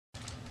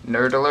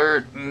Nerd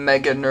alert,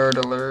 mega nerd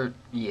alert.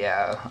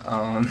 Yeah.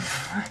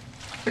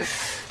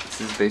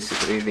 This is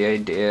basically the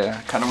idea.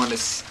 I kind of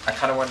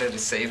wanted to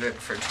save it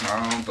for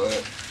tomorrow, but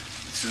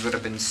this is what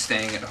I've been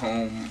staying at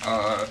home,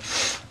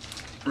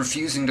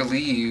 refusing to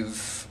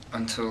leave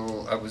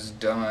until I was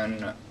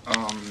done.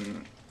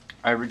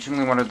 I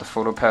originally wanted the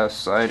PhotoPass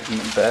side in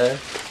the back,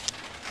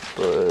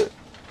 but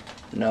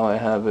now I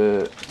have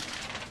it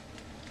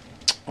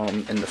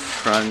in the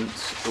front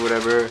or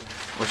whatever.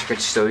 I wish I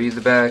could show you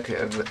the back.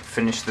 I've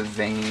finished the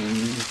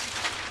veins,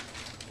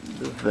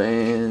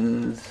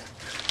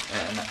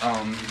 and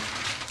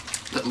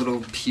that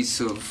little piece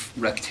of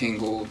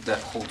rectangle that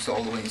holds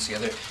all the way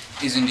together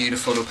is indeed a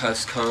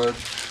PhotoPass card.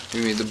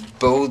 We made the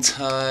bow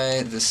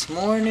tie this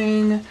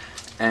morning,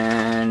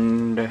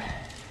 and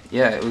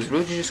yeah, it was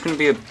really just gonna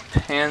be a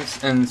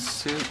pants and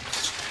suit.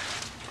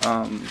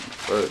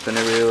 But then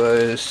I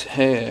realized,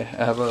 hey,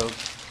 I have a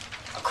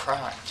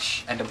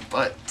crotch and a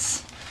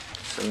butt.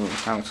 So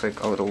now it's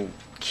like a little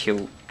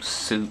cute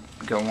suit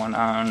going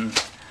on.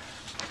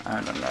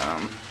 I don't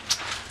know.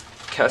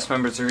 Cast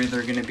members are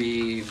either going to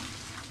be...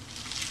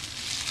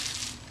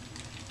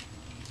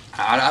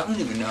 I don't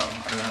even know.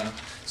 I don't know.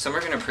 Some are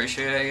going to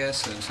appreciate it, I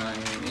guess, and some are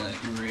going to be like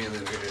really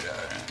weirded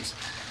out.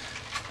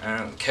 I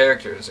don't know. The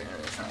characters are going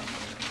to be fun,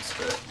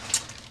 but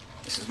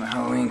this is my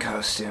Halloween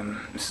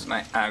costume. This is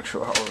my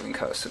actual Halloween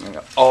costume. I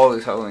got all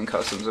these Halloween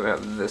costumes, I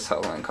have this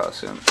Halloween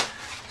costume.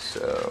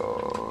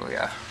 So,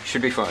 yeah,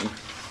 should be fun.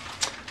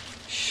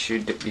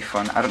 Should be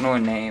fun. I don't know a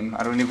name.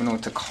 I don't even know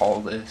what to call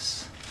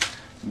this.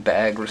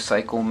 Bag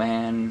recycle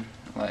man.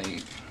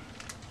 Like,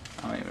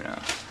 I don't even know.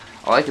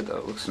 I like it though.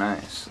 It looks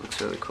nice. It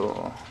looks really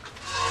cool.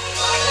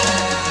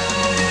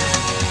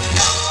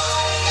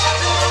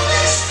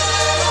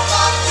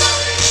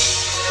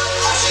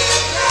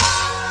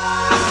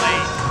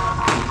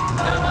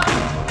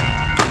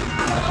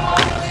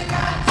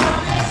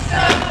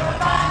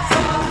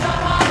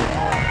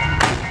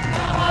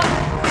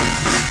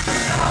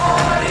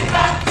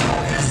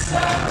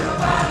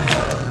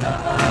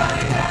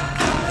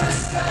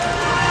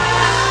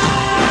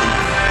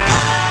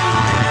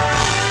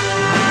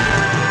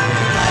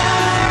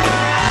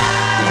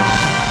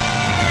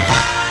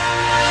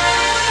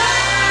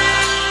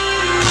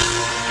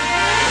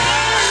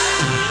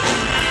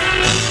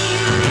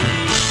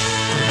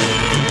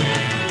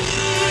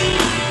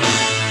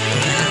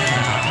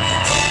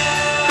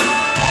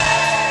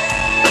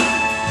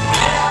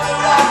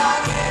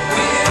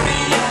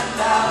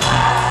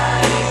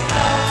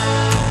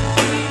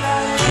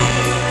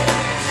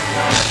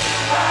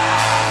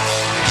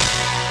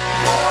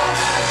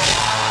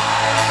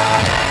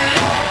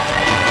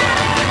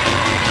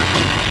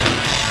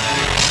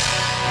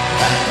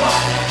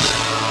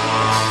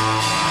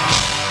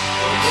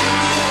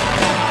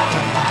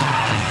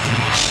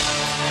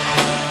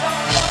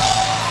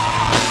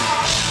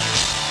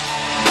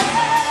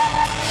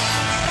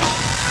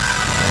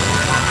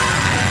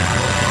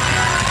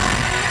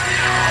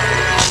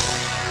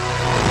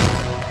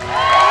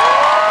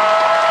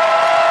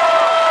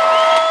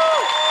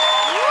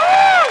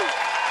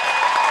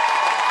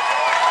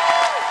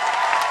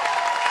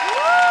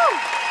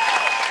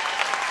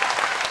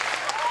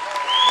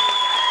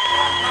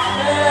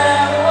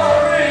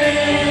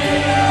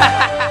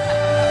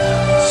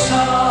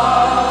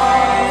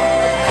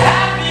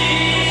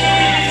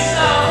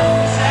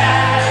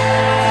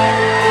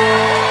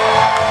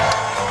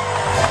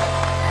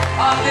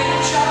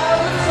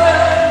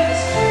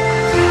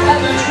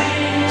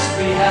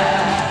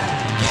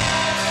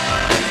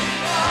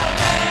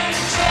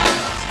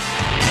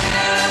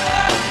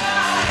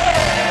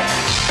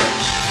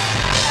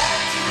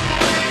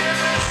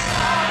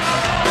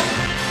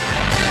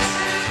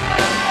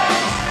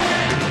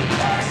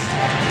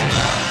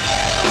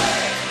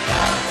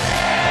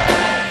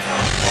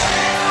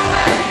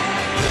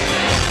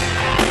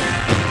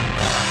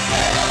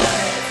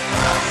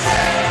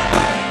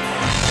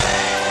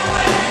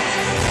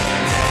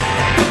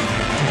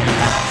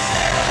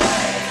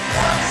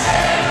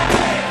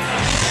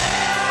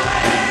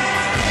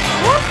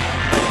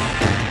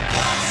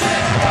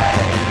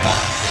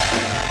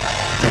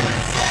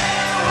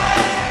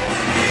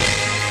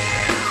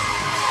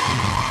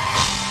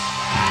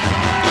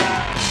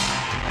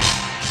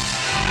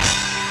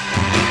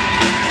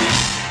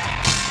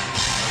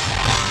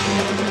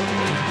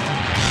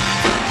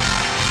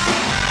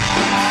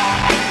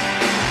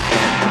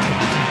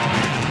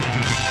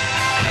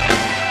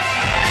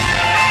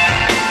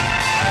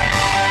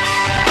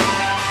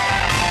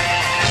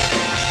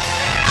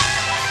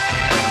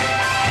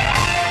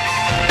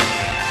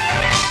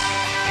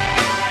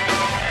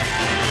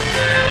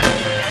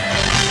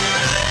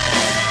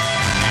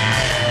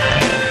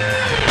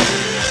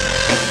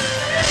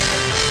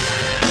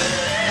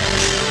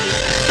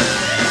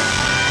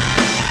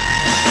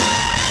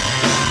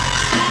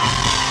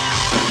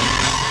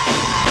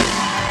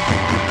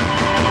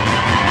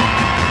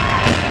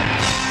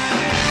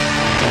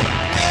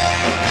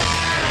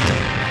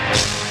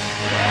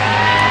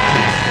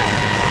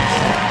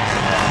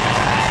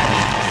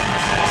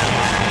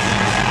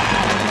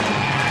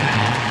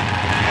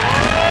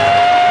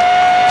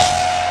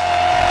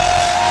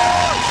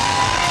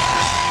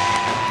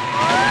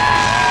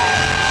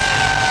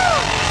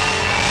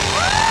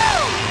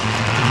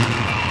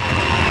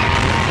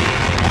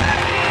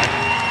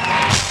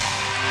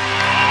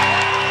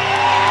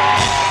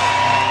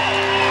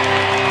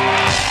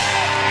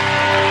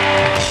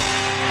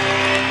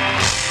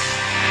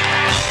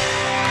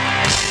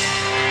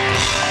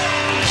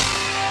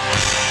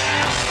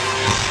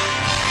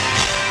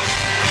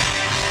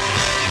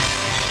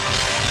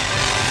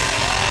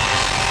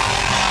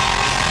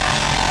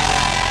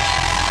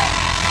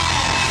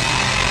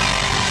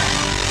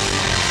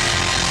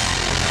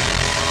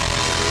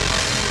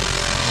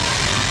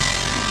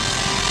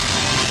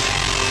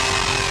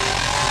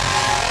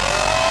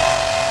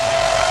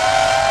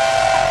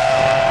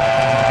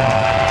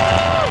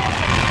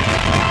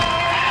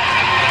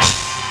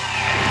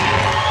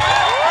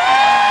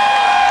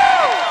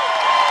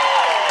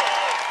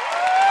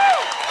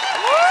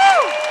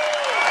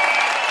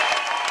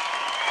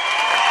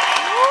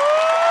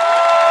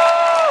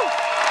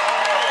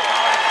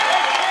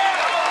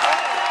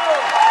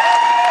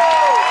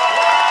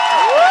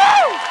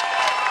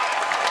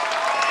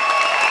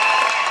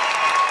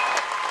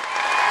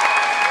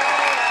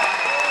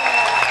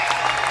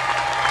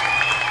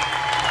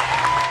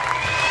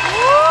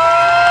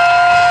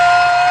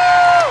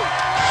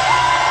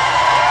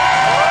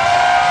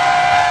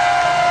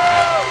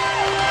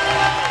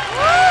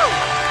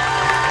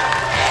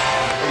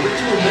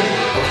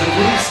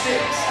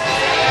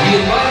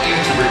 invite you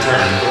to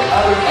return for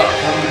other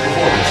upcoming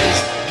performances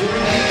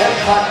during the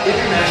Epcot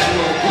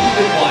International Food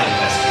and Wine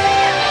Festival.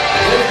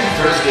 Every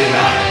Thursday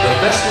night, the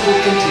festival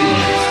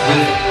continues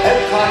with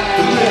Epcot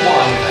Food and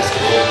Wine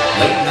Festival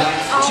late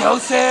night.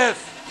 Joseph!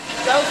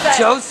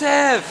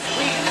 Joseph!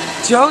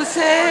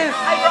 Joseph!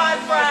 I brought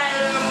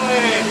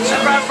friends. I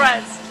brought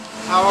friends.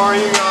 How are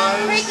you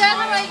guys? Pretty good,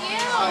 how about you?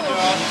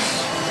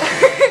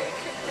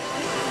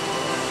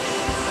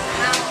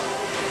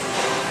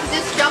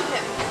 Just jump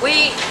him.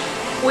 We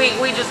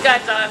just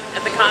got done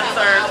at the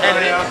concert and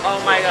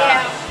oh my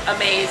god,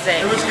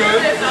 amazing. It was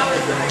good?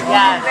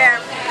 Yes. Very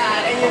bad.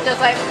 And you're just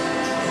like,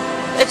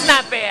 It's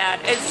not bad.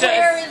 It's just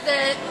where is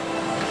it?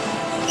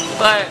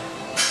 but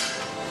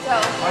So,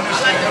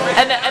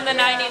 and the 99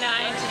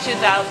 to 2000.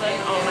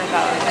 Oh my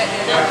god.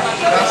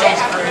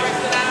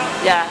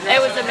 Yeah, it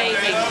was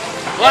amazing.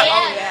 What?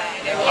 Oh yeah.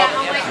 yeah,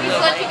 I'm like, we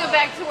just let you go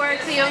back to work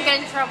so you don't get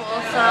in trouble,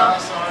 so.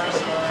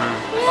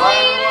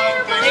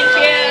 Thank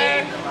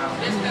you.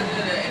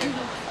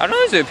 I don't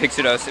know if it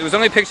pixie dust. It was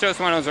only pixie dust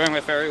when I was wearing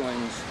my fairy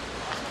wings.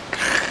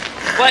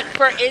 What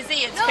for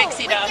Izzy? It's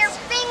pixie with your dust.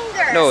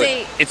 finger. No,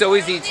 See. it's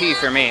always ET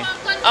for me.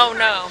 Oh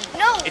no.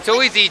 No. It's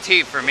always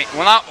ET for me.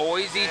 Well, not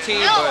always ET, No,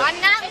 but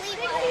I'm not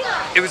leaving.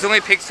 it was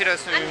only pixie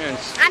dust in your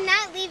hands. I'm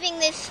not leaving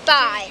this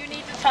spot. You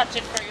need to touch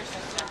it for your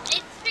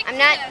sister. I'm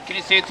not. Can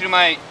you see it through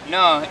my...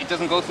 No, it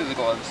doesn't go through the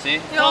gloves, see?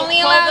 You're only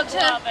Pull allowed the to.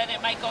 glove and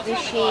it might go through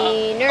the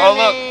glove.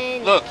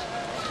 Oh, look.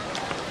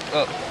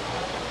 Look.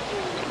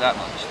 That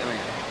much. There we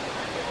go.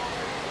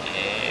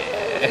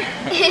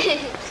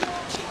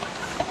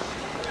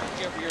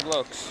 Yeah. Weird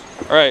looks.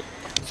 Alright.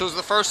 So it was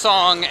the first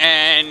song,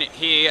 and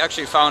he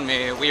actually found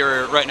me. We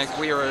were right next.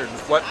 We were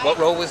what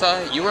row was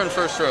I? You were in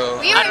first row.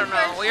 I don't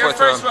know. We were Fourth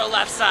first row. row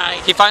left side.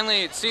 He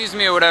finally sees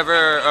me or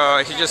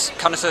whatever. He just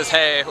kind of says,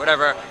 "Hey,"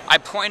 whatever. I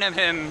point at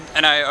him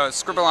and I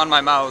scribble on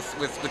my mouth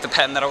with the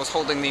pen that I was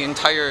holding the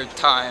entire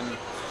time.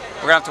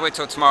 We're gonna have to wait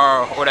till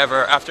tomorrow or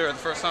whatever. After the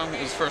first song,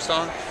 it was the first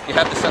song. You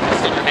have the set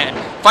list in your hand.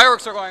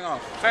 Fireworks are going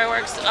off.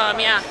 Fireworks.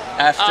 Yeah.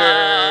 After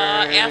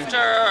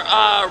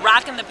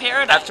Rockin' the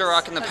Paradise. After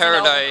Rockin' the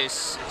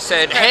Paradise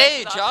said,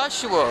 "Hey,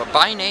 Joshua,"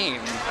 by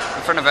name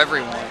in front of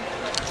everyone.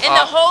 In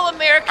the whole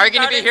American Are you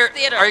gonna be Gardens here?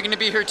 Theater. Are you gonna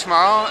be here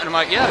tomorrow? And I'm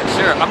like, yeah,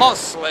 sure. I'm all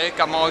slick.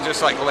 I'm all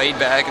just like laid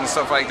back and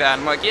stuff like that.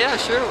 I'm like, yeah,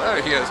 sure.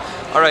 Whatever. He goes,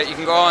 all right, you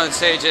can go on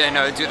stage and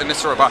do the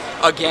Mr. Robot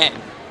again.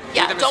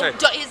 Yeah, Do the don't- Mr.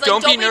 don't- he's like,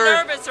 don't be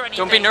nervous or Don't be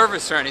anything.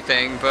 nervous or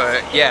anything.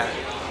 But yeah.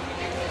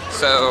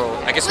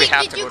 So I guess we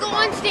have Did to you go go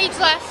tomorrow. on stage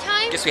last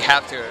time? I guess we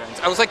have to.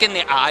 I was like in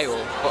the aisle.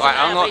 Well, I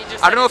Yeah, don't but know. you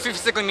just I don't know if said- he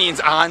physically means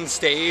on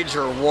stage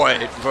or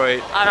what,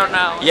 but I don't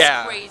know. It's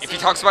yeah. crazy. If he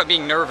talks about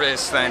being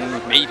nervous,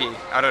 then maybe.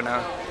 I don't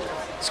know.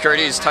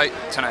 Security is tight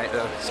tonight,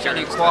 though.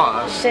 Security is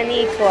tight.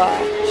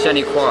 Shaniqua.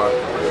 Shaniqua.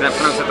 Can I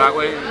pronounce it that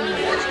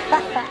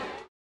way?